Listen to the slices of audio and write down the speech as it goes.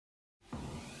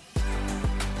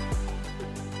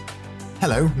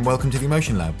Hello and welcome to the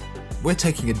Emotion Lab. We're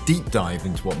taking a deep dive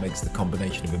into what makes the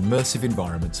combination of immersive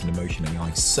environments and emotion AI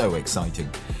so exciting,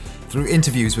 through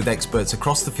interviews with experts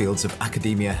across the fields of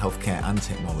academia, healthcare and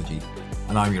technology.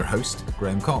 And I'm your host,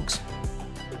 Graham Cox.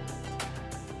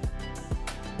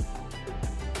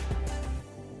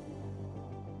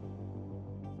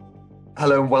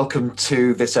 Hello and welcome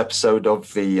to this episode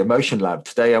of the Emotion Lab.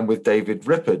 Today I'm with David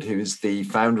Rippard, who is the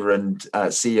founder and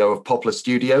CEO of Poplar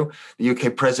Studio, the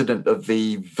UK president of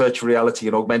the Virtual Reality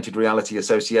and Augmented Reality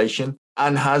Association,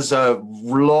 and has a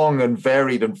long and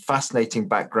varied and fascinating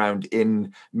background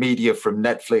in media from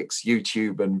Netflix,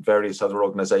 YouTube, and various other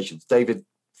organizations. David,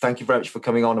 thank you very much for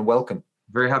coming on and welcome.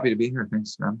 Very happy to be here.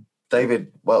 Thanks, man.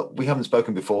 David, well, we haven't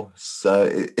spoken before, so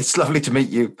it's lovely to meet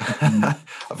you.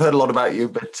 I've heard a lot about you,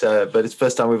 but it's the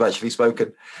first time we've actually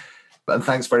spoken. And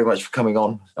thanks very much for coming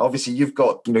on. Obviously, you've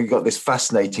got this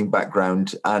fascinating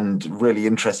background and really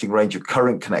interesting range of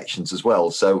current connections as well.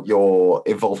 So your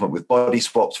involvement with body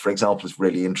swaps, for example, is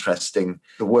really interesting.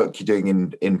 The work you're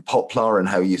doing in Poplar and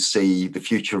how you see the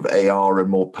future of AR and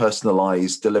more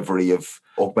personalized delivery of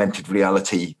augmented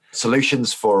reality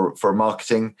solutions for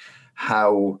marketing,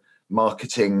 how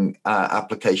marketing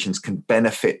applications can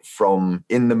benefit from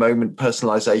in-the-moment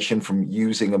personalization, from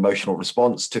using emotional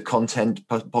response to content,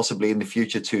 possibly in the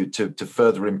future to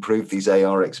further improve these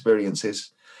AR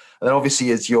experiences. And then obviously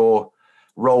is your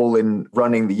role in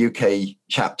running the UK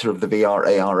chapter of the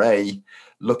VR ARA,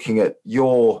 looking at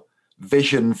your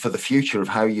vision for the future of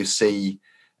how you see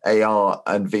AR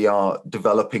and VR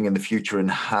developing in the future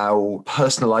and how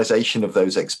personalization of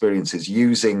those experiences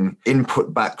using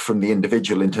input back from the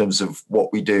individual in terms of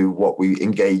what we do, what we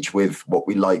engage with, what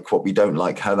we like, what we don't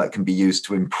like, how that can be used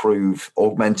to improve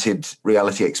augmented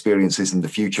reality experiences in the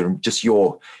future, and just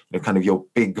your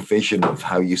big vision of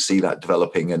how you see that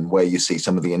developing and where you see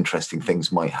some of the interesting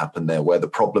things might happen there, where the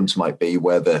problems might be,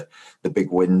 where the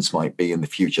big wins might be in the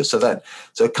future. So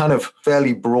kind of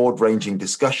fairly broad ranging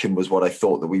discussion was what I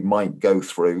thought that we might go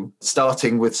through,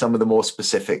 starting with some of the more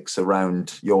specifics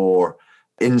around your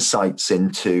insights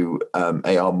into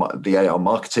the AR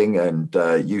marketing and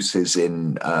uses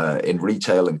in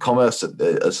retail and commerce as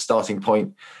a starting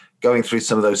point, going through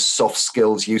some of those soft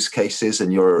skills use cases,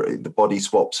 and the body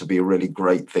swaps would be a really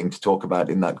great thing to talk about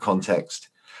in that context.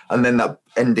 And then that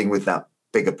ending with that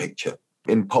bigger picture.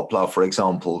 In Poplar, for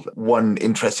example, one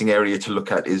interesting area to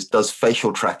look at is, does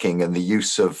facial tracking and the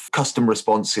use of custom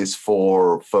responses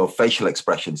for facial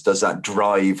expressions, does that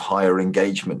drive higher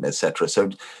engagement, etc.?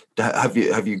 So have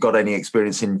you got any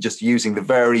experience in just using the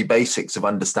very basics of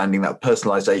understanding that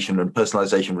personalization and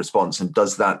personalization response, and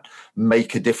does that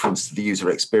make a difference to the user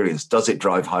experience? Does it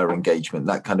drive higher engagement?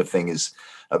 That kind of thing is,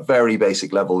 at very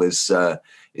basic level,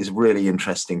 is really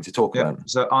interesting to talk about.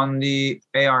 So on the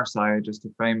AR side, just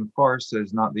to frame, of course,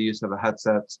 is not the use of a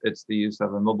headset; it's the use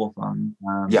of a mobile phone.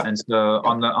 And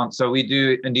so we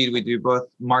do both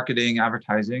marketing,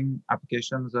 advertising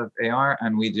applications of AR,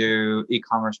 and we do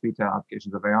e-commerce retail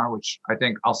applications of AR, which I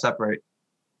think I'll separate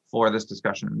for this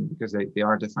discussion because they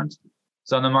are different.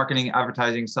 So on the marketing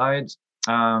advertising side,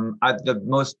 at the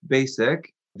most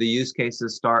basic, the use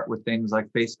cases start with things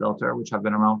like Face Filter, which have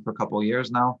been around for a couple of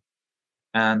years now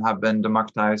and have been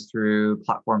democratized through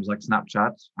platforms like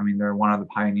Snapchat. I mean, they're one of the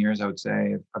pioneers, I would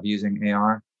say, of using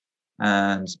AR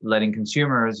and letting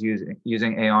consumers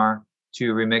using AR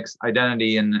to remix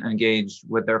identity and engage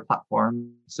with their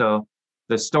platform. So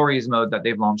the stories mode that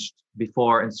they've launched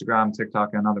before Instagram,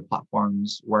 TikTok, and other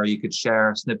platforms where you could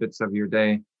share snippets of your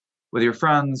day with your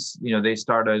friends, they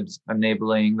started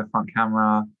enabling the front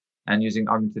camera and using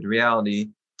augmented reality,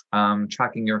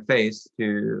 tracking your face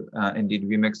to indeed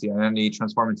remix the identity,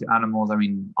 transform into animals. I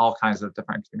mean, all kinds of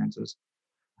different experiences.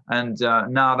 And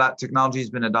now that technology has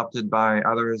been adopted by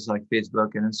others like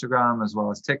Facebook and Instagram, as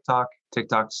well as TikTok.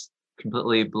 TikTok's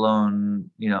completely blown,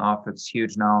 off. It's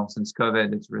huge now since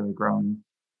COVID. It's really grown.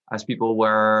 As people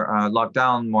were locked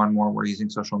down, more and more we're using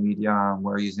social media.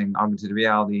 We're using augmented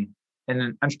reality in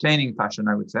an entertaining fashion,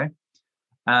 I would say.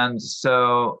 And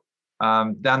so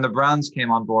then the brands came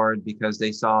on board because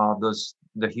they saw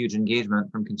the huge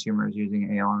engagement from consumers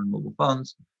using AR and mobile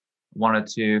phones, wanted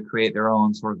to create their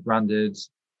own sort of branded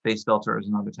face filters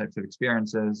and other types of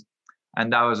experiences.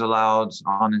 And that was allowed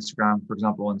on Instagram, for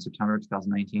example, in September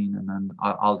 2019, and then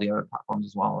all the other platforms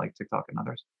as well, like TikTok and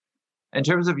others. In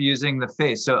terms of using the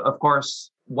face, so of course,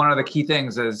 one of the key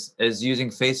things is using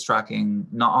face tracking,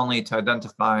 not only to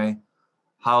identify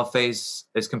how a face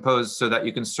is composed so that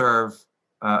you can serve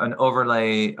an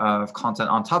overlay of content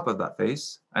on top of that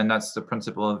face. And that's the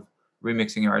principle of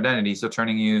remixing your identity. So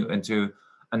turning you into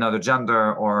another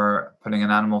gender or putting an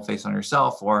animal face on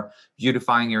yourself or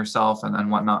beautifying yourself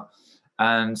and whatnot.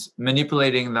 And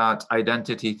manipulating that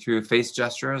identity through face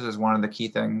gestures is one of the key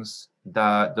things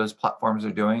that those platforms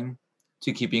are doing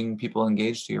to keeping people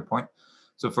engaged, to your point.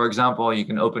 So for example, you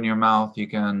can open your mouth, you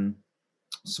can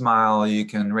smile, you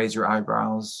can raise your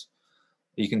eyebrows,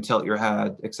 you can tilt your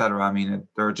head, etc. I mean,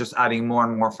 they're just adding more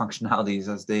and more functionalities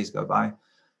as days go by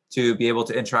to be able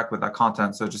to interact with that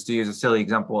content. So just to use a silly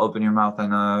example, open your mouth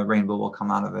and a rainbow will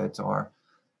come out of it, or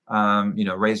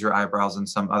raise your eyebrows and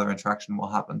some other interaction will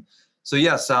happen. So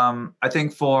yes, I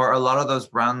think for a lot of those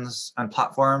brands and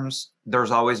platforms,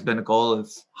 there's always been a goal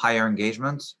of higher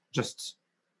engagement, just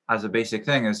as a basic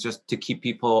thing, is just to keep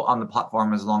people on the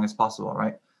platform as long as possible,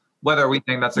 right? Whether we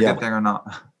think that's a good thing or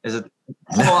not is a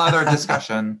whole other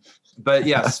discussion. But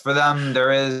yes, for them,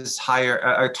 there is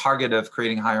a target of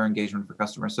creating higher engagement for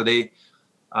customers. So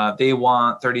they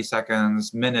want 30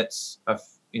 seconds, minutes of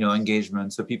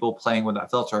engagement. So people playing with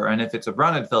that filter, and if it's a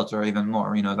branded filter, even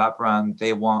more. That brand,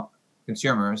 they want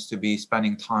consumers to be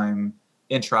spending time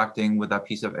interacting with that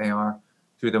piece of AR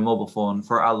through the mobile phone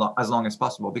for as long as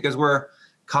possible, because we're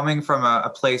coming from a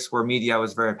place where media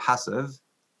was very passive.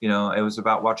 It was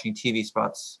about watching TV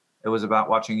spots. It was about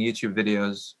watching YouTube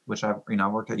videos, which I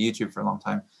worked at YouTube for a long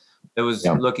time. It was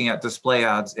looking at display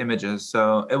ads, images.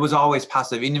 So it was always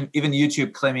passive. Even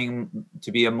YouTube claiming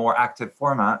to be a more active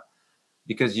format,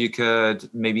 because you could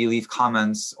maybe leave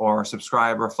comments or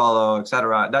subscribe or follow,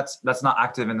 etc. That's not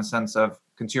active in the sense of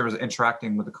consumers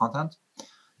interacting with the content.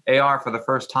 AR for the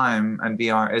first time and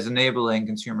VR is enabling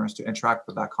consumers to interact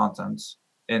with that content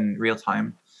in real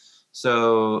time.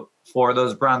 So for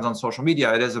those brands on social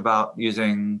media, it is about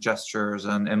using gestures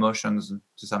and emotions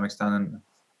to some extent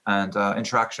and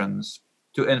interactions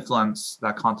to influence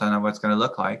that content and what it's going to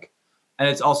look like. And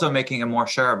it's also making it more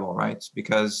shareable, right?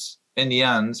 Because in the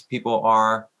end, people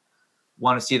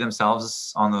want to see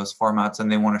themselves on those formats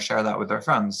and they want to share that with their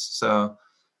friends. So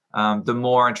the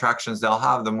more interactions they'll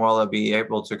have, the more they'll be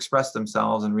able to express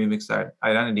themselves and remix their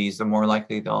identities, the more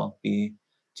likely they'll be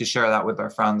to share that with their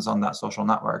friends on that social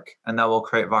network. And that will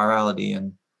create virality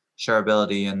and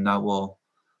shareability, and that will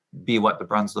be what the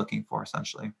brand's looking for,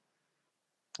 essentially.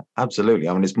 Absolutely.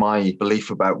 I mean, it's my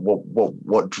belief about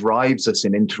what drives us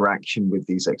in interaction with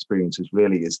these experiences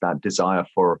really is that desire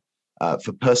for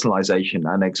personalization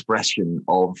and expression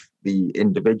of the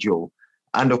individual.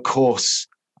 And of course,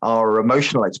 our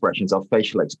emotional expressions, our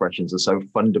facial expressions are so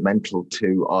fundamental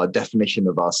to our definition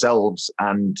of ourselves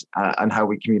and how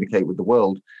we communicate with the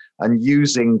world. And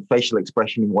using facial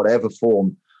expression in whatever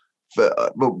form,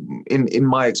 in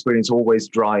my experience, always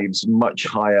drives much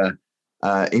higher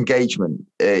engagement.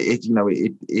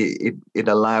 It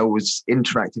allows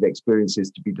interactive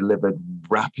experiences to be delivered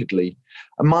rapidly.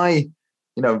 And my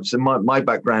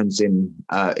background's in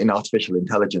artificial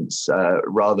intelligence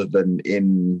rather than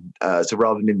in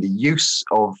the use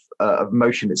of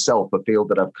motion itself, a field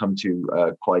that I've come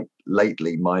to quite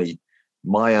lately.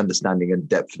 My understanding and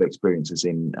depth of experience is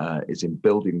in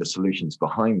building the solutions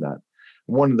behind that.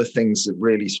 One of the things that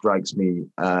really strikes me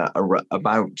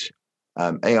about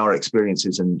AR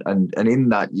experiences and in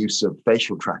that use of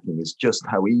facial tracking is just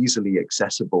how easily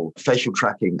accessible facial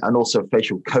tracking and also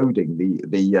facial coding,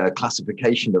 the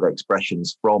classification of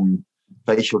expressions from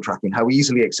facial tracking, how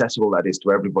easily accessible that is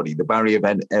to everybody. The barrier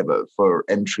ever for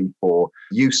entry for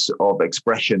use of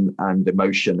expression and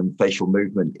emotion and facial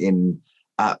movement in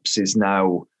apps is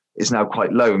now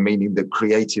quite low, meaning that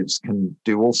creatives can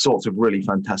do all sorts of really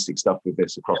fantastic stuff with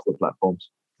this across the platforms.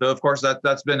 So of course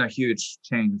that's been a huge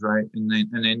change, right, in the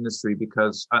industry,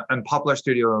 because in Poplar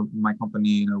Studio, my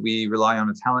company, we rely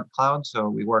on a talent cloud. So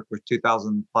we work with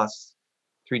 2,000 plus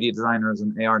 3D designers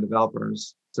and AR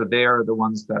developers. So they are the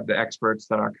ones the experts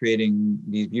that are creating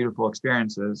these beautiful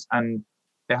experiences. And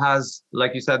it has,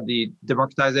 like you said, the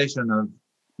democratization of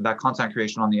that content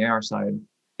creation on the AR side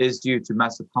is due to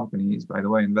massive companies, by the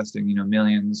way, investing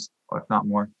millions, or if not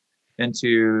more,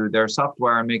 into their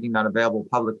software and making that available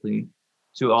publicly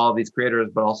to all of these creators,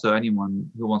 but also anyone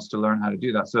who wants to learn how to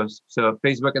do that. So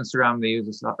Facebook, Instagram, they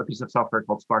use a piece of software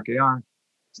called Spark AR.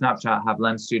 Snapchat have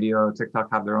Lens Studio. TikTok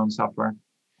have their own software.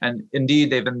 And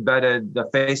indeed, they've embedded the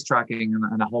face tracking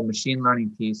and a whole machine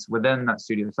learning piece within that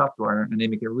studio software. And they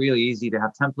make it really easy to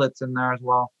have templates in there as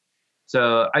well.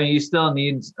 So you still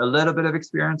need a little bit of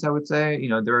experience, I would say.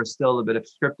 There is still a bit of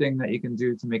scripting that you can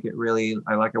do to make it really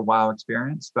like a wow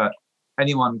experience. But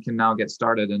anyone can now get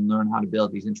started and learn how to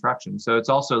build these interactions. So it's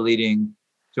also leading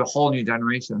to a whole new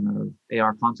generation of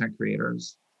AR content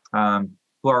creators who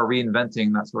are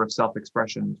reinventing that sort of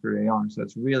self-expression through AR. So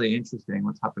it's really interesting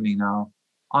what's happening now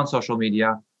on social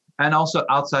media and also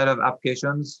outside of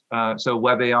applications. So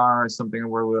web AR is something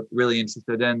we're really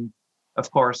interested in. Of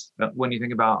course, when you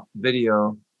think about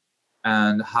video,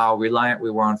 and how reliant we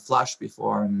were on Flash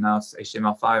before, and now it's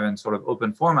HTML5 and sort of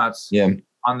open formats. Yeah.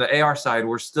 On the AR side,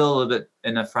 we're still a little bit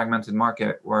in a fragmented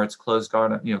market where it's closed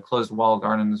wall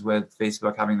gardens with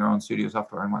Facebook having their own studio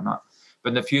software and whatnot. But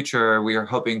in the future, we are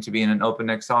hoping to be in an open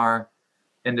XR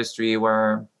industry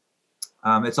where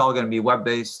it's all going to be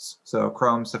web-based, so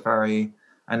Chrome, Safari,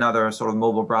 and other sort of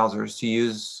mobile browsers to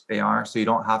use AR, so you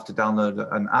don't have to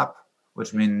download an app,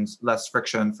 which means less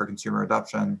friction for consumer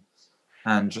adoption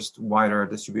and just wider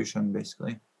distribution,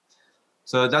 basically.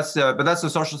 So that's the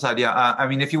social side. Yeah, I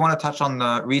mean, if you want to touch on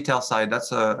the retail side,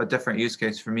 that's a different use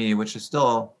case for me, which is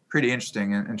still pretty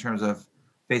interesting in terms of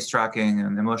face tracking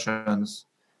and emotions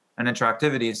and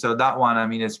interactivity. So that one, I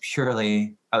mean, is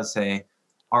purely, I would say,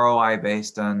 ROI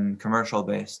based and commercial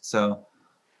based. So,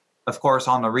 of course,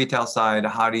 on the retail side,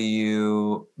 how do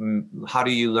you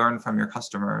learn from your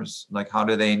customers? Like, how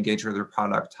do they engage with your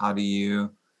product? How do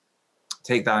you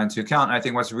take that into account? And I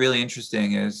think what's really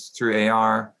interesting is through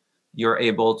AR, you're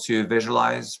able to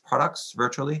visualize products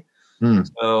virtually.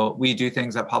 So we do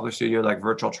things at Publish Studio like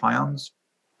virtual try-ons.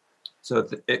 So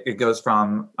it goes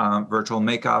from virtual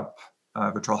makeup,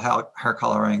 virtual hair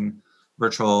coloring,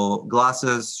 virtual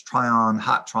glasses try-on,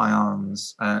 hat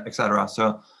try-ons, etc.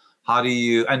 So how do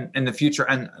you, and in the future,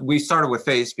 and we started with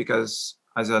face because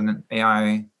as an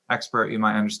AI expert, you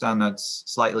might understand that's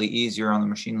slightly easier on the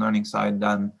machine learning side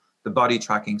than the body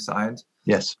tracking side.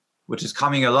 Yes. Which is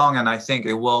coming along, and I think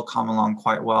it will come along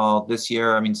quite well this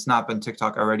year. I mean, Snap and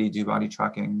TikTok already do body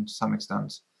tracking to some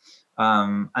extent.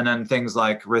 And then things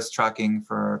like wrist tracking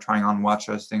for trying on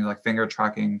watches, things like finger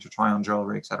tracking to try on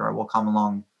jewelry, et cetera, will come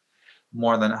along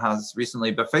more than it has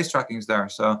recently. But face tracking is there.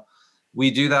 So we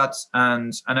do that.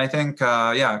 And I think,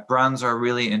 brands are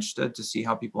really interested to see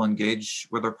how people engage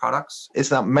with their products. It's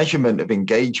that measurement of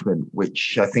engagement,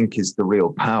 which I think is the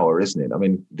real power, isn't it? I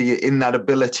mean, in that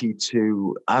ability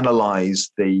to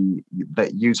analyze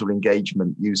that user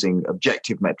engagement using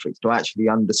objective metrics, to actually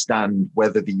understand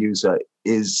whether the user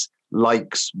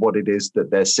likes what it is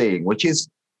that they're seeing, which is,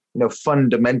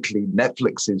 fundamentally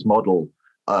Netflix's model.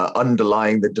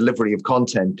 Underlying the delivery of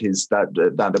content is that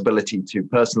ability to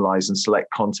personalize and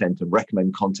select content and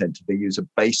recommend content to the user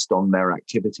based on their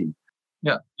activity.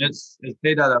 Yeah, it's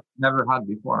data that I've never had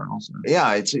before also.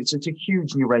 Yeah, it's a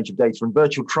huge new range of data, and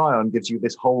virtual try-on gives you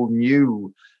this whole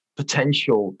new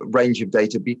potential range of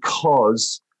data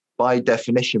because by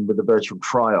definition with the virtual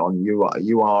try-on,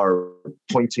 you are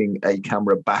pointing a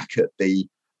camera back at the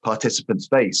participant's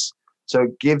face. So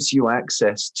it gives you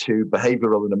access to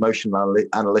behavioral and emotional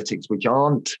analytics, which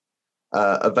aren't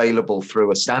available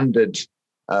through a standard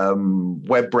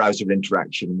web browser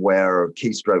interaction where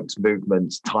keystrokes,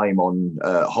 movements, time on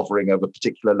hovering over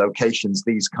particular locations,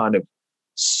 these kind of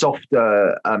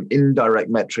softer indirect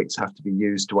metrics have to be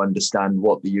used to understand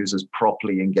what the users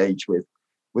properly engage with.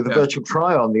 With a virtual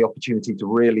try-on, the opportunity to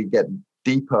really get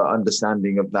deeper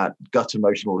understanding of that gut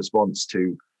emotional response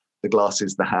to the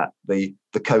glasses, the hat, the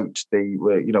coat,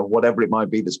 whatever it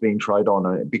might be that's being tried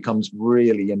on, it becomes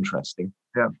really interesting.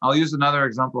 Yeah, I'll use another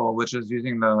example, which is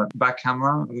using the back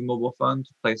camera of a mobile phone to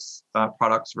place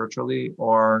products virtually,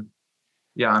 or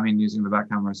using the back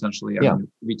camera essentially. I mean, it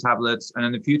could be tablets, and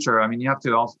in the future, I mean, you have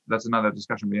to also, that's another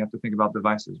discussion, but you have to think about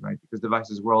devices, right? Because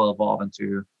devices will evolve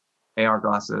into AR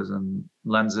glasses and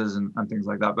lenses and things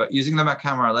like that. But using the back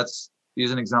camera, let's use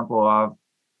an example of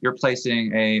you're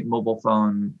placing a mobile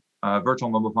phone, virtual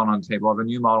mobile phone on the table of a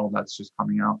new model that's just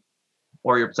coming out,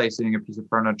 or you're placing a piece of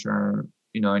furniture,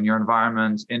 in your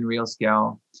environment in real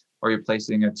scale, or you're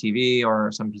placing a TV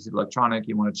or some piece of electronic.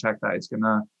 You want to check that it's going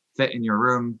to fit in your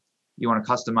room. You want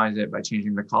to customize it by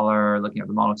changing the color, looking at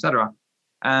the model, etc.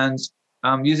 And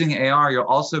using AR, you'll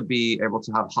also be able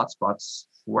to have hotspots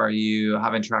where you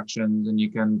have interactions and you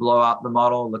can blow out the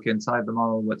model, look inside the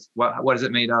model. What is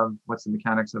it made of? What's the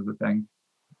mechanics of the thing?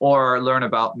 Or learn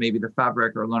about maybe the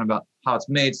fabric, or learn about how it's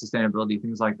made, sustainability,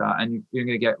 things like that. And you're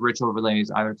going to get rich overlays,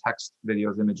 either text,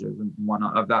 videos, images, and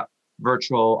whatnot of that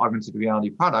virtual augmented reality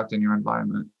product in your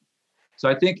environment. So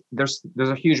I think there's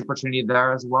a huge opportunity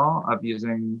there as well of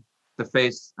using the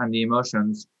face and the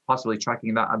emotions, possibly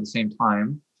tracking that at the same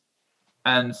time.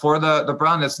 And for the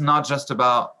brand, it's not just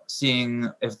about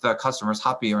seeing if the customer's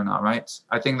happy or not, right?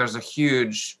 I think there's a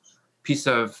huge piece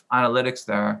of analytics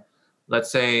there.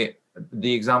 Let's say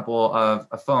the example of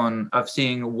a phone, of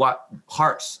seeing what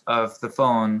parts of the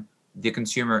phone the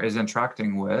consumer is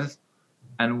interacting with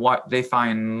and what they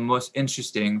find most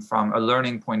interesting from a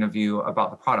learning point of view about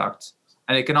the product.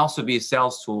 And it can also be a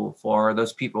sales tool for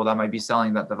those people that might be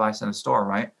selling that device in a store,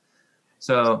 right?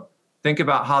 So think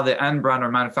about how the end brand or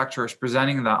manufacturer is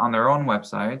presenting that on their own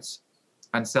websites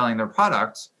and selling their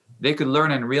products. they could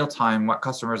learn in real time what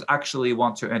customers actually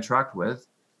want to interact with.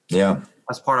 Yeah.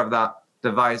 As part of that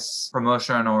device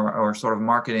promotion or sort of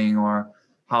marketing, or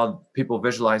how people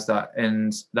visualize that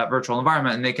in that virtual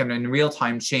environment. And they can in real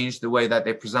time change the way that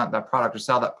they present that product or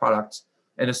sell that product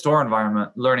in a store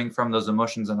environment, learning from those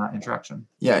emotions and that interaction.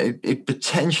 Yeah, it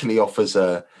potentially offers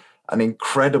an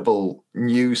incredible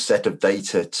new set of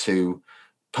data to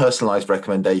personalized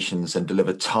recommendations and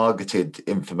deliver targeted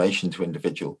information to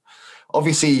individual.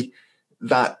 Obviously,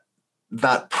 that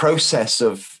process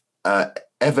of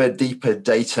ever deeper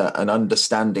data and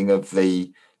understanding of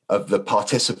the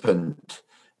participant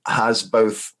has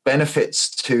both benefits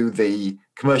to the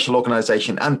commercial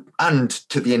organization and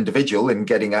to the individual in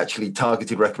getting actually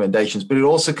targeted recommendations, but it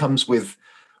also comes with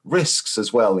risks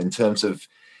as well in terms of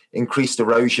increased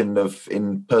erosion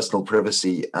in personal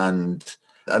privacy and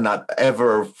that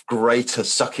ever greater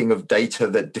sucking of data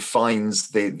that defines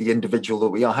the individual that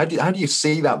we are. How do you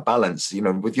see that balance,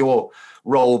 with your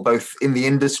role both in the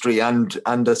industry and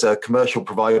as a commercial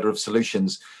provider of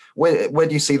solutions? Where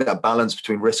do you see that balance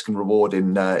between risk and reward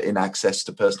in access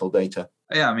to personal data?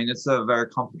 Yeah, I mean, it's a very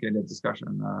complicated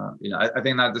discussion. I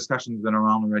think that discussion's been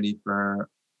around already for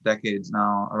decades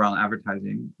now around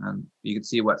advertising, and you can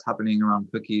see what's happening around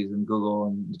cookies and Google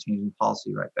and the changing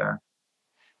policy right there.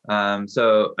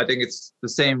 So I think it's the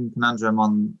same conundrum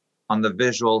on the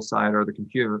visual side or the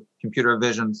computer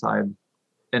vision side,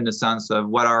 in the sense of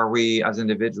what are we as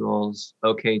individuals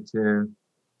okay to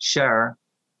share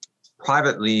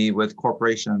privately with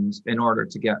corporations in order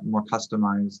to get more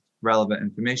customized, relevant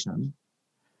information.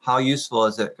 How useful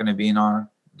is it going to be in our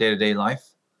day-to-day life?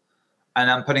 And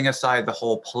I'm putting aside the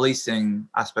whole policing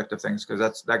aspect of things,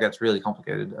 because that gets really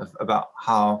complicated about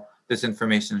how this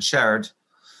information is shared.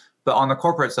 But on the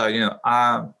corporate side,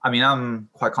 I'm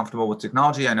quite comfortable with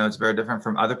technology. I know it's very different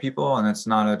from other people, and it's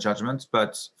not a judgment.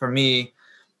 But for me,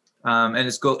 and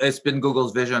it's been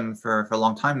Google's vision for a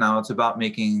long time now. It's about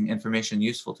making information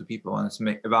useful to people, and it's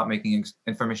about making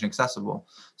information accessible.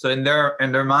 So in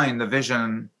their mind, the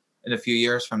vision in a few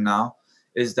years from now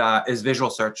is visual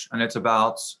search, and it's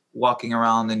about walking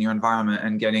around in your environment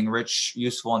and getting rich,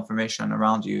 useful information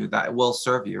around you that will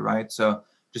serve you, right? So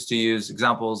just to use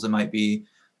examples, it might be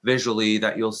visually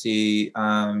that you'll see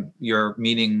your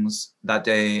meetings that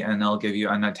day, and they'll give you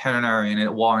an itinerary, and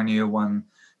it'll warn you when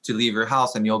to leave your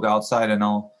house, and you'll go outside, and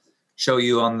I'll show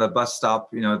you on the bus stop,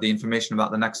 the information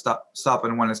about the next stop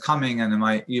and when it's coming.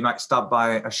 And you might stop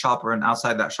by a shop, and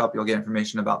outside that shop, you'll get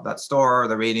information about that store,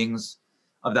 the ratings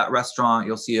of that restaurant.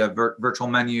 You'll see a virtual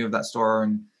menu of that store,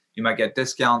 and you might get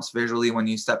discounts visually when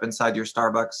you step inside your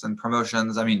Starbucks, and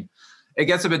promotions. I mean, it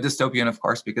gets a bit dystopian, of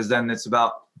course, because then it's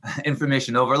about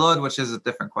information overload, which is a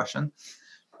different question.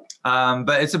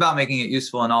 But it's about making it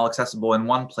useful and all accessible in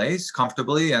one place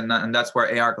comfortably. And that's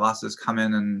where AR glasses come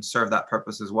in and serve that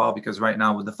purpose as well. Because right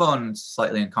now with the phone, it's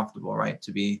slightly uncomfortable, right?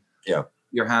 To be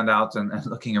your hand out and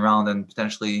looking around and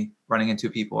potentially running into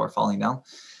people or falling down.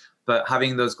 But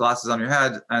having those glasses on your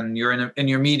head, and you're in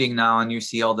your meeting now, and you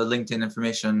see all the LinkedIn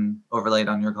information overlaid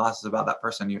on your glasses about that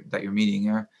person that you're meeting.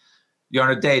 You're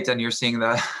on a date, and you're seeing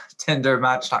the Tinder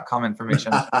Match.com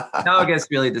information. Now it gets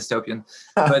really dystopian.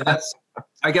 But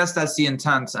I guess that's the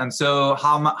intent. And so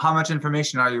how much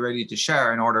information are you ready to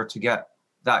share in order to get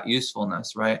that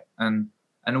usefulness, right? And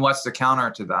what's the counter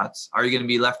to that? Are you going to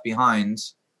be left behind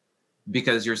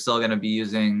because you're still going to be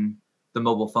using the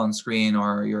mobile phone screen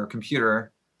or your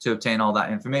computer to obtain all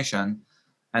that information?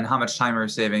 And how much time are you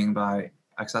saving by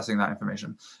accessing that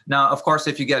information? Now, of course,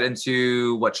 if you get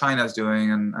into what China is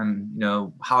doing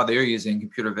and how they're using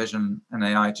computer vision and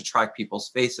AI to track people's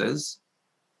faces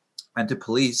and to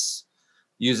police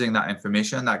using that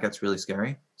information, that gets really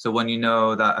scary. So when you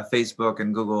know that a Facebook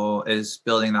and Google is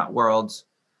building that world,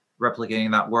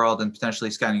 replicating that world, and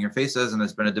potentially scanning your faces, and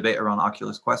there's been a debate around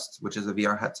Oculus Quest, which is a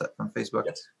VR headset from Facebook.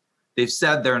 Yes. They've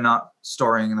said they're not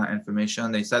storing that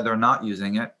information. They said they're not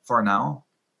using it for now,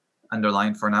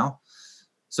 underlined for now.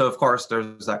 So of course,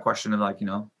 there's that question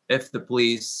of if the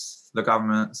police, the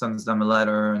government sends them a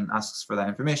letter and asks for that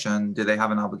information, do they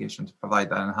have an obligation to provide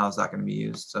that, and how is that going to be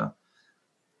used? So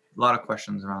a lot of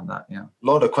questions around that. Yeah, a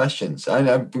lot of questions.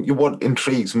 And what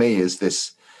intrigues me is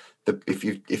this: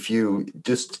 if you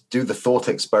just do the thought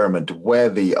experiment, where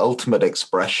the ultimate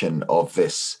expression of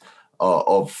this,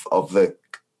 of the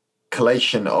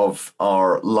collation of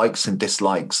our likes and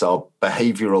dislikes, our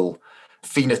behavioral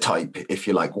phenotype, if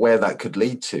you like, where that could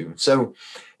lead to. So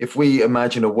if we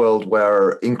imagine a world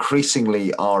where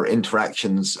increasingly our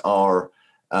interactions are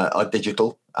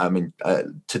digital. I mean,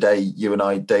 today, you and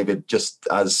I, David, just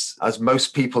as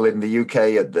most people in the UK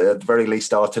at the very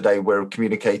least are today, we're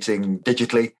communicating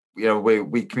digitally.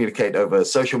 we communicate over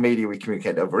social media, we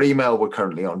communicate over email, we're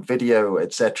currently on video,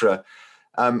 etc.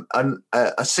 And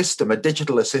a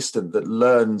digital assistant that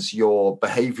learns your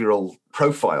behavioral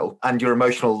profile and your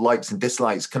emotional likes and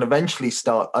dislikes can eventually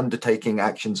start undertaking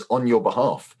actions on your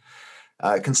behalf.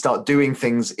 Can start doing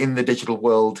things in the digital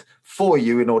world for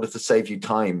you in order to save you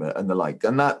time and the like.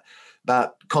 And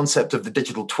that concept of the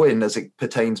digital twin, as it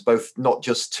pertains both not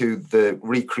just to the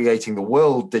recreating the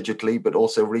world digitally, but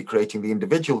also recreating the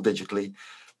individual digitally,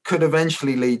 could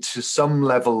eventually lead to some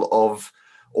level of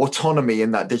autonomy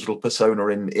in that digital persona,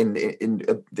 in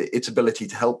its ability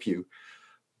to help you.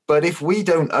 But if we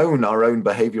don't own our own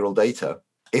behavioral data,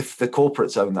 if the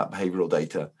corporates own that behavioral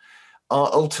data,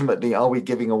 ultimately, are we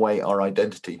giving away our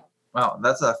identity? Wow,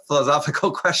 that's a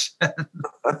philosophical question.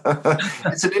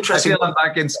 It's an interesting. I feel I'm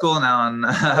back in school now and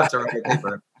I have to write a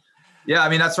paper. Yeah, I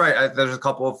mean, that's right. There's a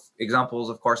couple of examples,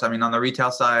 of course. I mean, on the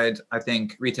retail side, I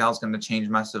think retail is going to change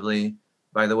massively,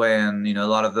 by the way. And, a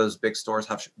lot of those big stores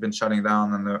have been shutting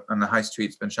down, and the high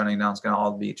street's been shutting down. It's going to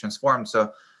all be transformed.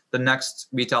 So the next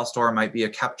retail store might be a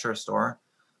capture store,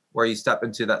 where you step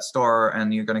into that store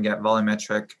and you're going to get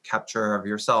volumetric capture of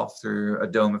yourself through a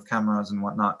dome of cameras and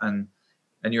whatnot. And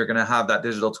you're going to have that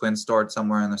digital twin stored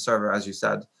somewhere in the server, as you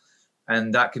said.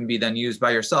 And that can be then used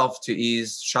by yourself to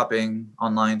ease shopping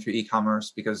online through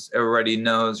e-commerce, because it already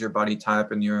knows your body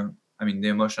type and the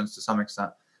emotions to some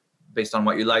extent, based on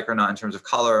what you like or not in terms of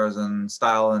colors and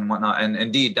style and whatnot. And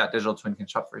indeed, that digital twin can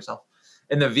shop for yourself.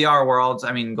 In the VR world,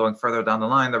 going further down the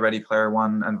line, the Ready Player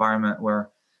One environment,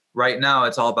 where right now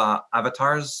it's all about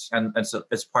avatars, and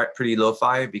it's pretty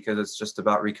lo-fi, because it's just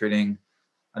about recreating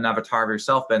an avatar of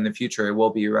yourself. But in the future, it will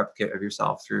be a replicate of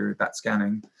yourself through that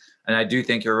scanning. And I do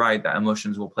think you're right that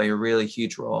emotions will play a really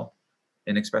huge role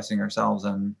in expressing ourselves.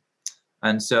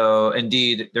 And so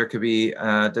indeed, there could be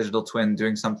a digital twin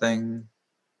doing something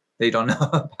they don't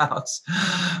know about,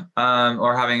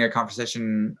 or having a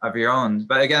conversation of your own.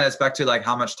 But again, it's back to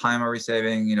how much time are we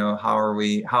saving?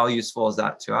 How useful is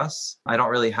that to us? I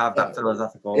don't really have that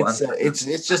philosophical.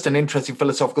 It's just an interesting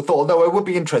philosophical thought, although I would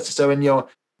be interested. So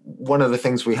one of the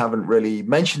things we haven't really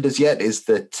mentioned as yet is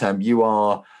that you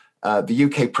are the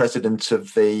UK president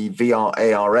of the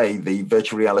VR-ARA, the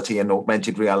Virtual Reality and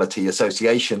Augmented Reality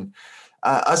Association.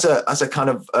 As a kind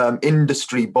of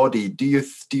industry body, do you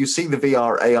see the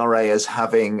VR-ARA as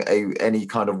having any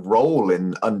kind of role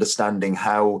in understanding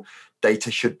how data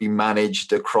should be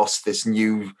managed across this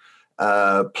new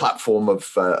platform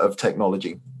of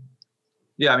technology?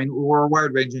 Yeah, we're a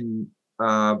wide-ranging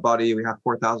body. We have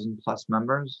 4,000 plus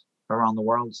members around the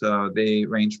world. So they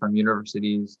range from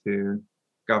universities to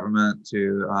government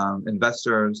to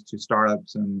investors to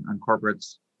startups and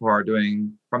corporates who are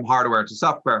doing from hardware to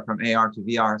software, from AR to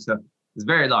VR. So it's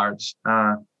very large.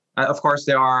 Of course,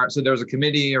 there's a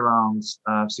committee around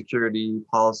security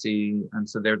policy. And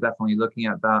so they're definitely looking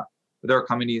at that. But there are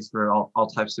committees for all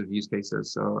types of use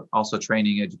cases. So also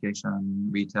training, education,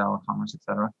 retail, commerce,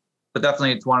 etc. But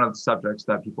definitely it's one of the subjects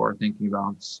that people are thinking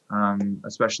about,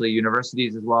 especially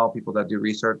universities as well, people that do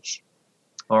research,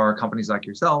 or companies like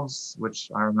yourselves, which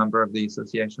are a member of the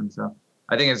association. So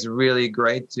I think it's really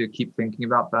great to keep thinking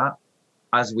about that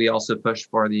as we also push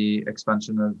for the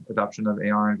expansion of adoption of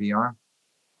AR and VR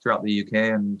throughout the UK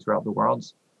and throughout the world.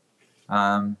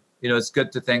 It's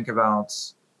good to think about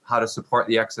how to support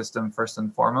the ecosystem first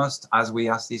and foremost as we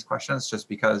ask these questions, just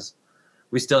because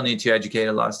we still need to educate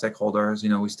a lot of stakeholders.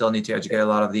 We still need to educate a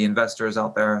lot of the investors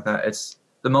out there that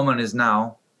the moment is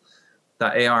now,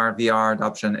 that AR, VR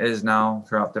adoption is now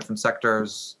throughout different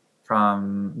sectors,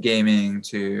 from gaming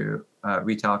to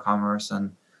retail commerce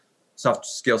and soft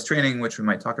skills training, which we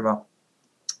might talk about.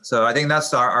 So I think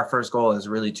that's our first goal, is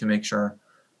really to make sure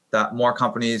that more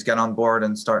companies get on board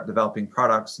and start developing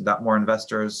products, that more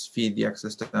investors feed the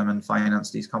ecosystem and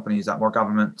finance these companies, that more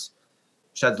government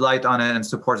sheds light on it and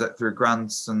supports it through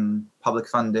grants and public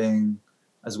funding,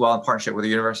 as well in partnership with the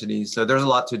universities. So there's a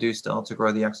lot to do still to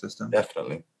grow the ecosystem.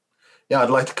 Definitely. Yeah, I'd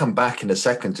like to come back in a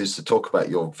second just to talk about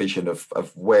your vision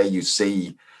of where you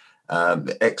see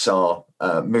XR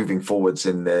moving forwards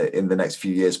in the next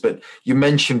few years. But you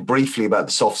mentioned briefly about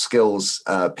the soft skills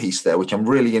piece there, which I'm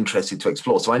really interested to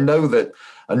explore. So I know that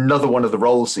another one of the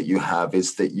roles that you have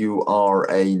is that you are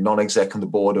a non-exec on the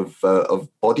board of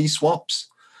Body Swaps.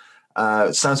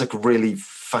 It sounds like a really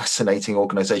fascinating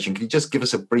organization. Can you just give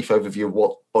us a brief overview of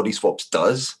what Body Swaps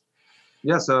does?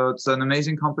 Yeah, so it's an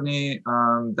amazing company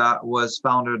that was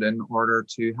founded in order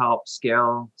to help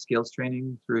scale skills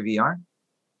training through VR.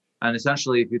 And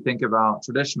essentially, if you think about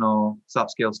traditional soft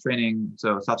skills training,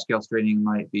 so soft skills training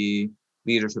might be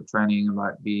leadership training, it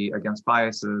might be against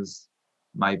biases,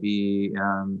 might be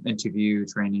interview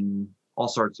training, all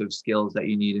sorts of skills that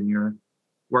you need in your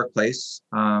workplace.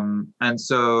 And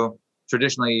so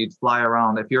traditionally you'd fly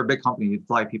around. If you're a big company, you'd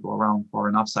fly people around for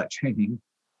an offsite training.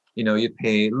 You'd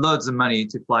pay loads of money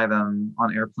to fly them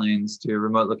on airplanes to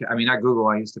remote location. I mean, at Google,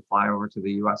 I used to fly over to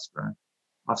the US for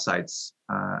offsites,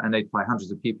 and they'd fly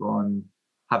hundreds of people and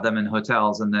have them in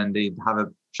hotels, and then they'd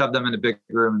shove them in a big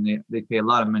room, and they pay a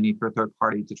lot of money for a third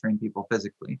party to train people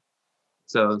physically.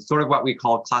 So sort of what we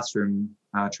call classroom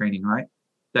training, right?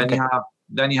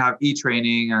 Then you have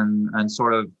e-training and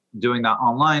sort of doing that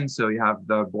online. So you have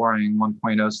the boring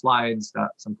 1.0 slides that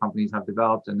some companies have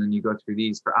developed, and then you go through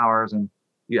these for hours and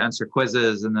you answer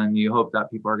quizzes, and then you hope that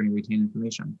people are going to retain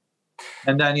information.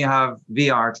 And then you have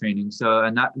VR training. So,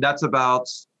 and that's about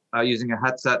using a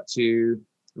headset to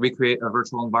recreate a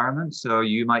virtual environment. So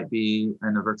you might be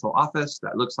in a virtual office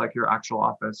that looks like your actual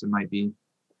office. It might be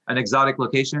an exotic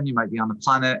location. You might be on the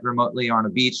planet remotely or on a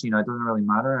beach. It doesn't really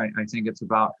matter. I think it's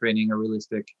about creating a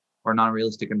realistic or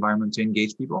non-realistic environment to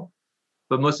engage people.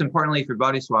 But most importantly for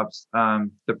body swaps,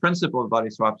 the principle of body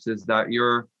swaps is that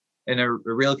you're in a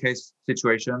real case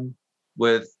situation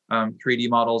with 3D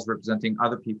models representing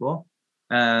other people,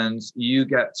 and you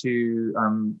get to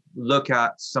look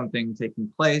at something taking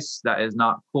place that is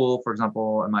not cool. For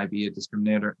example, it might be a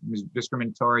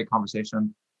discriminatory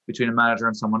conversation between a manager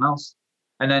and someone else,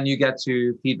 and then you get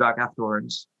to feedback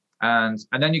afterwards, and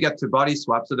then you get to body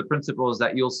swap. So the principle is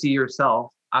that you'll see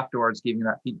yourself afterwards giving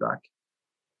that feedback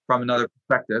from another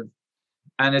perspective.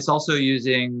 And it's also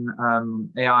using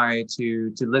AI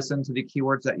to listen to the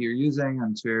keywords that you're using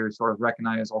and to sort of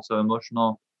recognize also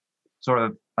emotional sort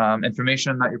of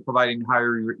information that you're providing, how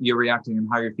you're reacting and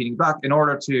how you're feeding back in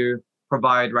order to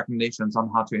provide recommendations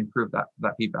on how to improve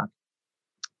that feedback.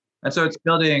 And so it's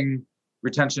building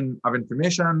retention of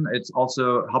information. It's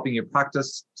also helping you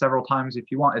practice several times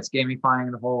if you want. It's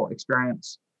gamifying the whole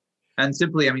experience. And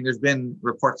simply, I mean, there's been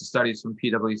reports and studies from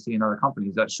PwC and other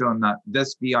companies that shown that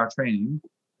this VR training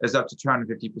is up to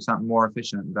 250% more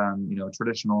efficient than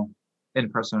traditional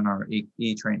in-person or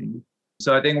e-training.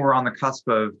 So I think we're on the cusp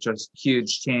of just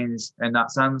huge change in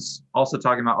that sense. Also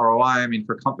talking about ROI, I mean,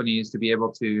 for companies to be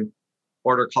able to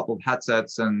order a couple of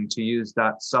headsets and to use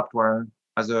that software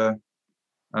as a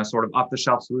sort of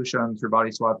off-the-shelf solution through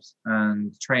body swaps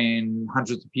and train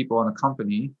hundreds of people in a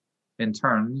company in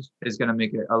turns is going to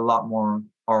make it a lot more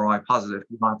ROI positive.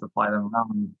 You don't have to fly them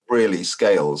around. Really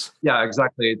scales. Yeah,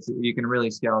 exactly. You can really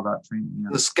scale that training. Yeah.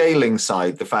 The scaling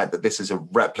side, the fact that this is a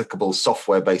replicable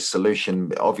software-based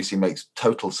solution obviously makes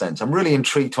total sense. I'm really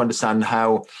intrigued to understand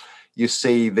how you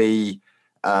see the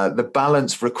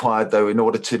balance required, though, in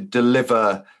order to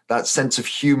deliver that sense of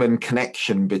human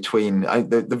connection between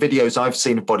the videos I've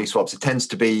seen of body swaps. It tends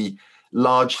to be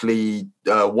largely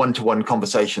one-to-one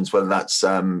conversations, whether that's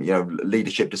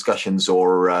leadership discussions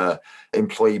or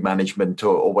employee management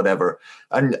or whatever.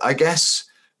 And I guess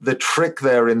the trick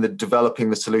there in developing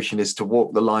the solution is to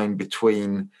walk the line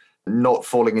between not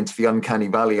falling into the uncanny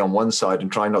valley on one side and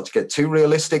trying not to get too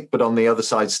realistic, but on the other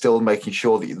side still making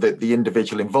sure that the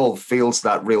individual involved feels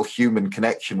that real human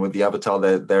connection with the avatar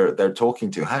they're talking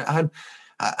to. How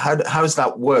has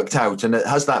that worked out, and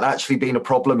has that actually been a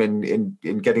problem in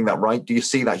getting that right? Do you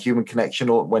see that human connection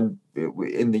when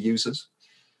in the users?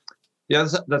 Yeah,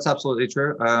 that's absolutely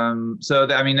true.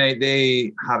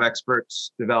 They have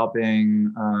experts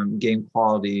developing game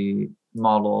quality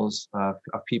models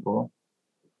of people.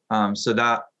 So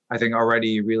that I think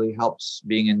already really helps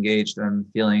being engaged and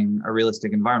feeling a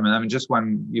realistic environment. I mean, just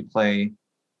when you play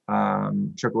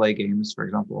AAA games, for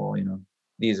example,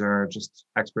 these are just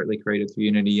expertly created through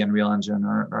Unity, Unreal Engine,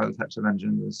 or other types of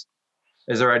engines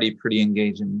is already pretty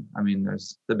engaging. I mean,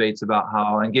 there's debates about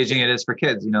how engaging it is for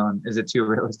kids, and is it too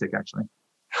realistic actually?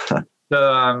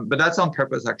 So, but that's on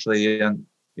purpose actually. And,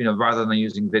 rather than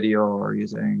using video or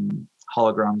using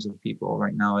holograms of people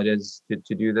right now, it is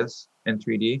to do this in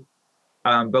 3D.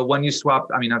 But when you swap,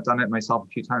 I mean, I've done it myself a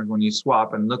few times. When you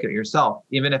swap and look at yourself,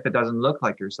 even if it doesn't look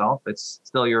like yourself, it's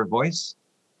still your voice.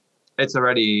 It's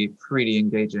already pretty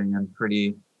engaging and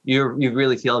you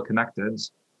really feel connected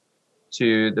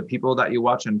to the people that you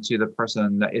watch and to the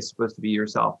person that is supposed to be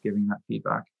yourself giving that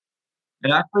feedback.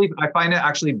 And actually, I find it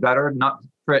actually better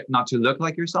for it not to look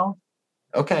like yourself.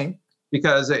 Okay.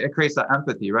 Because it creates that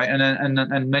empathy, right?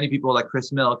 And many people like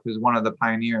Chris Milk, who's one of the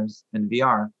pioneers in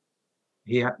VR,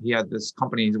 he had this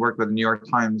company he's worked with the New York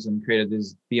Times and created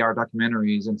these VR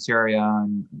documentaries in Syria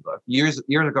and years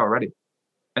ago already.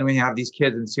 And when you have these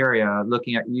kids in Syria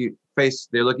looking at you,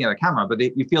 they're looking at the camera, but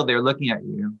you feel they're looking at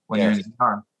you when you're in the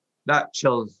car. That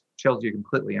chills you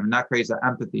completely. I mean, that creates that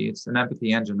empathy. It's an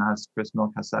empathy engine, as Chris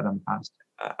Milk has said in the past.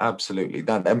 Absolutely.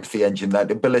 That empathy engine,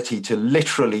 that ability to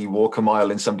literally walk a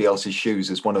mile in somebody else's shoes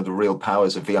is one of the real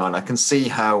powers of VR. And I can see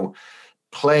how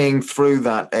playing through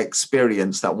that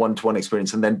experience, that one-to-one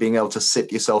experience, and then being able to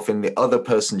sit yourself in the other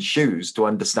person's shoes to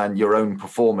understand your own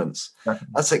performance,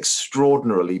 that's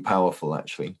extraordinarily powerful,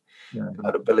 actually. Yeah.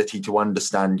 That ability to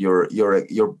understand your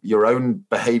own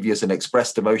behaviors and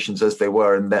expressed emotions as they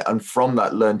were, and from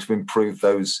that learn to improve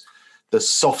the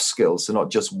soft skills, so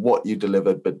not just what you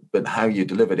delivered, but how you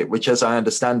delivered it, which, as I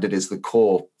understand it, is the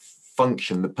core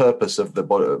function, the purpose of the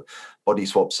body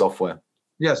swap software.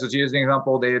 Yeah, so to use an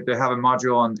example, they have a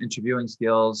module on interviewing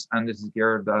skills, and this is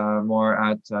geared more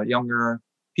at younger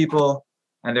people,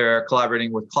 and they're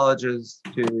collaborating with colleges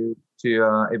to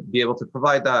be able to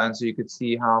provide that. And so you could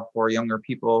see how for younger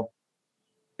people,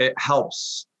 it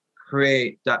helps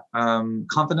create that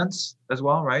confidence as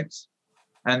well, right?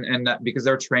 And that because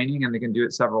they're training and they can do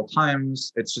it several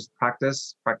times, it's just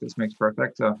practice. Practice makes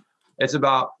perfect. So it's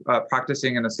about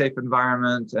practicing in a safe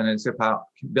environment, and it's about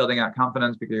building that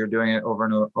confidence because you're doing it over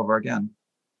and over again.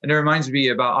 And it reminds me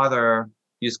about other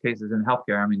use cases in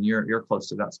healthcare. I mean, you're close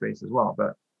to that space as well,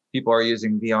 but people are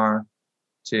using VR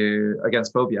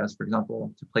against phobias, for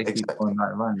example, to place people in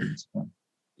that environment.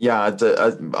 Yeah,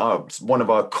 one of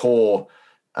our core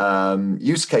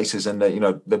use cases, and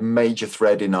the major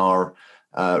thread in our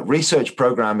research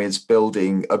program is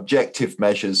building objective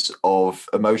measures of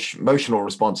emotional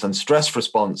response and stress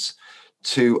response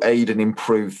to aid and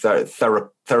improve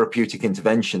therapeutic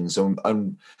interventions.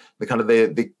 And the kind of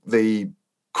the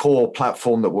core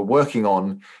platform that we're working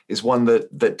on is one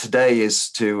that today is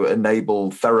to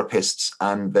enable therapists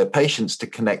and their patients to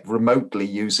connect remotely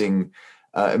using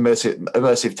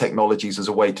immersive technologies as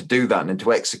a way to do that, and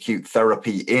to execute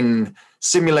therapy in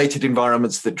simulated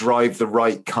environments that drive the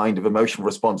right kind of emotional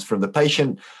response from the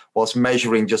patient, whilst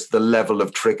measuring just the level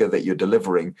of trigger that you're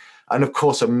delivering. And of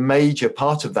course, a major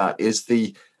part of that is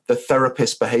the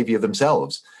therapist behavior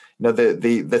themselves.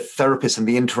 The therapist and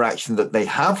the interaction that they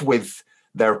have with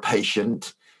their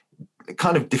patient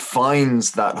kind of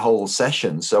defines that whole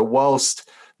session. So whilst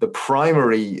the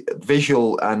primary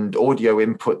visual and audio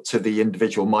input to the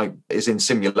individual is in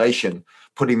simulation,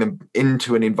 putting them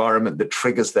into an environment that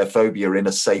triggers their phobia in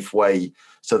a safe way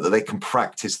so that they can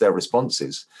practice their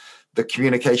responses. The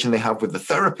communication they have with the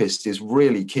therapist is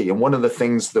really key. And one of the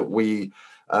things that we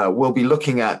will be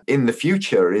looking at in the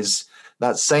future is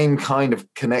that same kind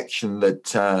of connection that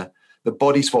the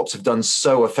body swaps have done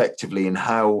so effectively, in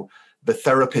how the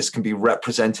therapist can be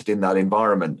represented in that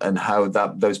environment, and how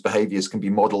those behaviors can be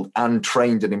modeled and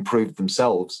trained and improved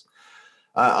themselves.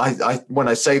 When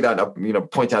I say that, I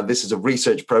point out this is a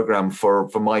research program for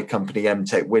my company,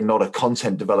 MTech. We're not a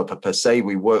content developer per se.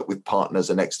 We work with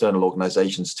partners and external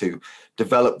organizations to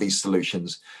develop these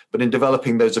solutions. But in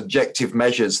developing those objective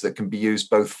measures that can be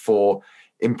used both for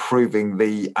improving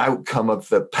the outcome of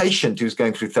the patient who's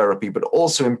going through therapy, but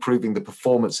also improving the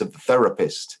performance of the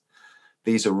therapist,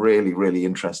 these are really, really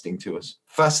interesting to us.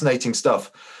 Fascinating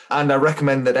stuff. And I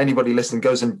recommend that anybody listening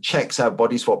goes and checks out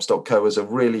bodyswaps.co as a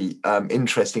really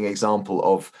interesting example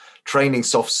of training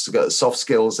soft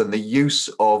skills and the use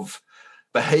of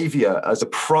behavior as a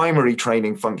primary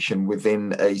training function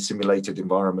within a simulated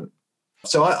environment.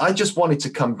 So I just wanted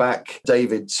to come back,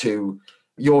 David, to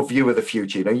your view of the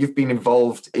future. You've been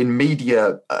involved in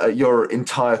media your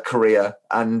entire career,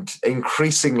 and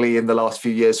increasingly in the last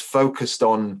few years focused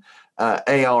on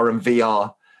AR and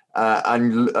VR,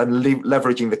 and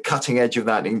leveraging the cutting edge of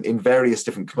that in various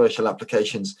different commercial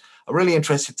applications. I'm really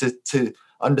interested to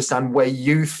understand where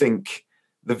you think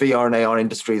the VR and AR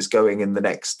industry is going in the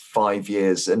next 5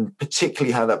 years, and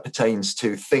particularly how that pertains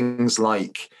to things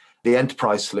like the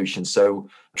enterprise solutions, so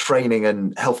training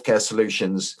and healthcare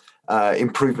solutions,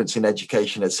 improvements in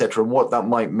education, etc., and what that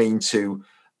might mean to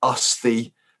us,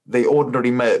 the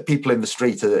ordinary people in the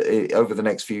street over the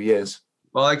next few years.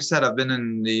 Well, like I said, I've been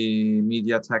in the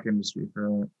media tech industry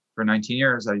for 19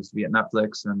 years. I used to be at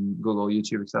Netflix and Google,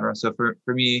 YouTube, etc. So for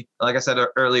me, like I said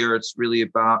earlier, it's really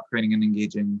about creating an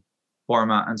engaging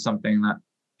format and something that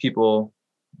people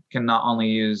can not only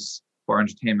use for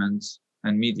entertainment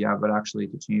and media, but actually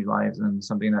to change lives, and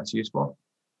something that's useful.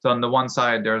 So on the one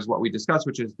side, there's what we discussed,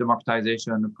 which is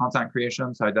democratization of content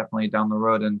creation. So I definitely down the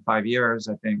road in 5 years,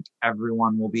 I think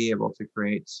everyone will be able to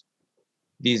create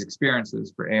these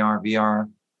experiences for AR, VR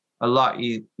a lot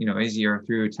easier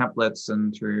through templates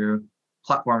and through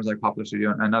platforms like Popular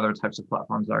Studio and other types of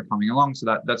platforms that are coming along.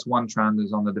 So that's one trend,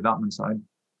 is on the development side.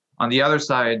 On the other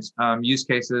side, use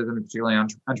cases, and particularly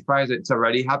enterprise, it's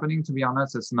already happening, to be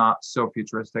honest. It's not so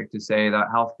futuristic to say that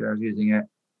healthcare is using it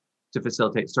to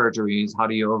facilitate surgeries. How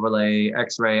do you overlay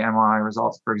X-ray, MRI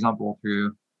results, for example,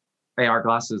 through AR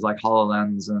glasses like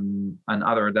HoloLens and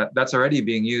other that's already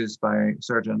being used by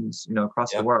surgeons,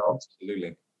 across the world.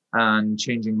 Absolutely. And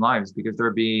changing lives, because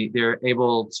they're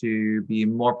able to be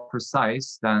more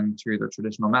precise than through the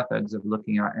traditional methods of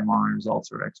looking at MRI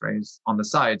results or X-rays on the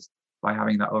sides by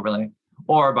having that overlay,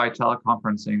 or by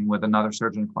teleconferencing with another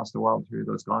surgeon across the world through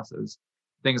those glasses.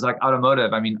 Things like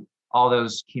automotive, all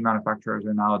those key manufacturers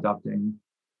are now adopting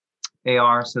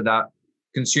AR so that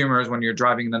consumers, when you're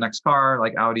driving the next car,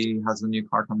 like Audi has a new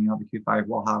car coming out, the Q5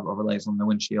 will have overlays on the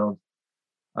windshield.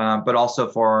 But also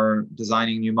for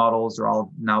designing new models, they're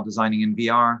all now designing in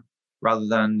VR rather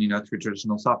than, through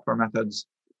traditional software methods.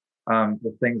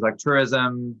 With things like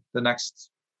tourism, the next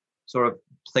sort of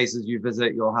places you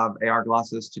visit, you'll have AR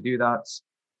glasses to do that.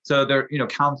 So there,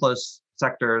 countless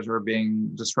sectors are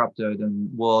being disrupted and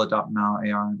will adopt now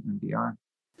AR and VR.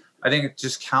 I think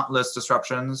just countless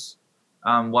disruptions,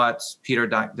 what Peter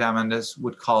Diamandis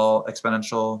would call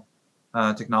exponential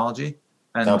technology.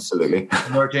 And absolutely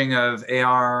merging of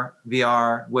AR,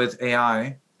 VR with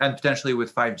AI, and potentially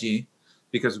with 5G,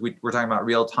 because we're talking about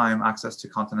real-time access to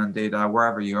content and data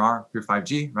wherever you are through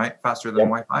 5G, right? Faster than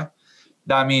Wi-Fi.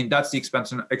 That's the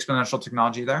exponential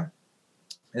technology there,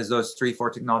 is those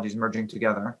 3-4 technologies merging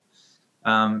together.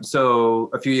 So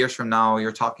a few years from now,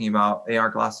 you're talking about AR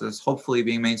glasses hopefully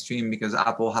being mainstream, because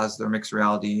Apple has their mixed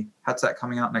reality headset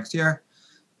coming out next year.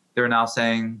 They're now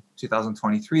saying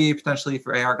 2023 potentially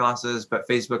for AR glasses, but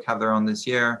Facebook have their own this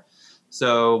year.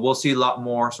 So we'll see a lot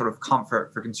more sort of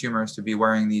comfort for consumers to be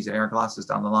wearing these AR glasses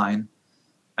down the line.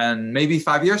 And maybe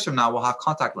 5 years from now, we'll have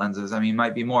contact lenses. It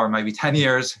might be more, it might be 10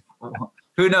 years,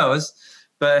 who knows?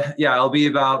 But yeah, it'll be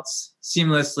about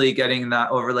seamlessly getting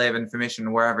that overlay of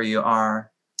information wherever you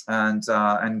are,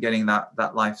 and getting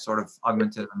that life sort of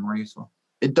augmented and more useful.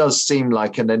 It does seem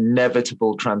like an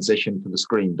inevitable transition for the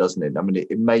screen, doesn't it?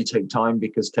 It may take time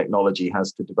because technology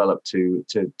has to develop to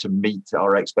meet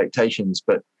our expectations.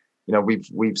 But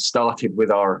we've started with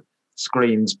our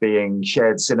screens being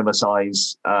shared cinema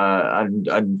size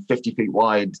and 50 feet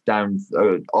wide down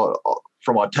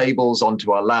from our tables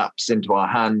onto our laps into our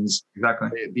hands.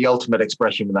 Exactly. The ultimate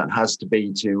expression of that has to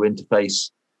be to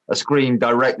interface a screen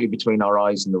directly between our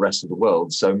eyes and the rest of the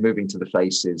world. So moving to the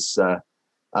face is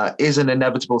an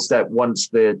inevitable step once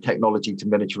the technology to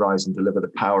miniaturize and deliver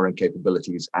the power and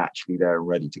capability is actually there and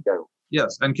ready to go.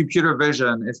 Yes, and computer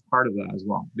vision is part of that as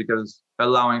well, because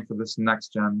allowing for this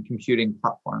next gen computing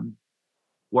platform,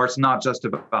 where it's not just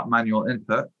about manual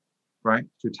input, right,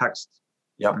 through text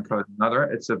and code and other,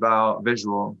 it's about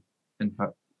visual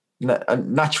input.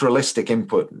 Naturalistic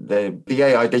input, the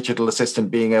AI digital assistant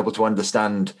being able to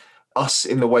understand us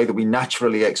in the way that we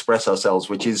naturally express ourselves,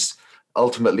 which is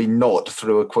ultimately not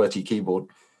through a QWERTY keyboard.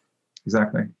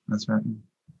 Exactly, that's right.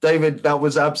 David, that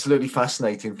was absolutely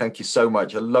fascinating. Thank you so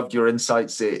much. I loved your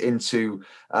insights into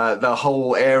the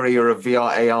whole area of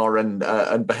VR, AR and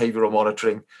behavioral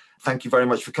monitoring. Thank you very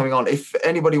much for coming on. If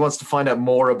anybody wants to find out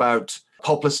more about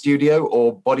Poplar Studio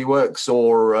or Bodyworks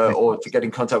or to get in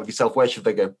contact with yourself, where should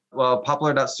they go? Well,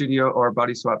 poplar.studio or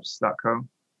bodyswaps.co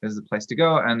is the place to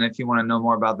go. And if you want to know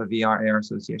more about the VR AR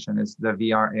Association, it's the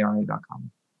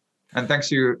VRARA.com. And thank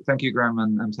you, Graham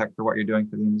and MTech, for what you're doing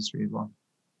for the industry as well.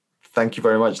 Thank you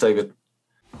very much, David.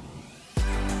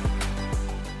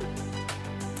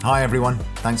 Hi, everyone.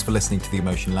 Thanks for listening to the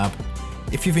Emotion Lab.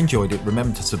 If you've enjoyed it,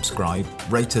 remember to subscribe,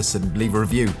 rate us, and leave a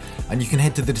review. And you can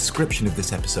head to the description of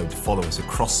this episode to follow us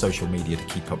across social media to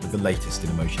keep up with the latest in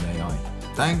Emotion AI.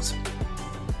 Thanks.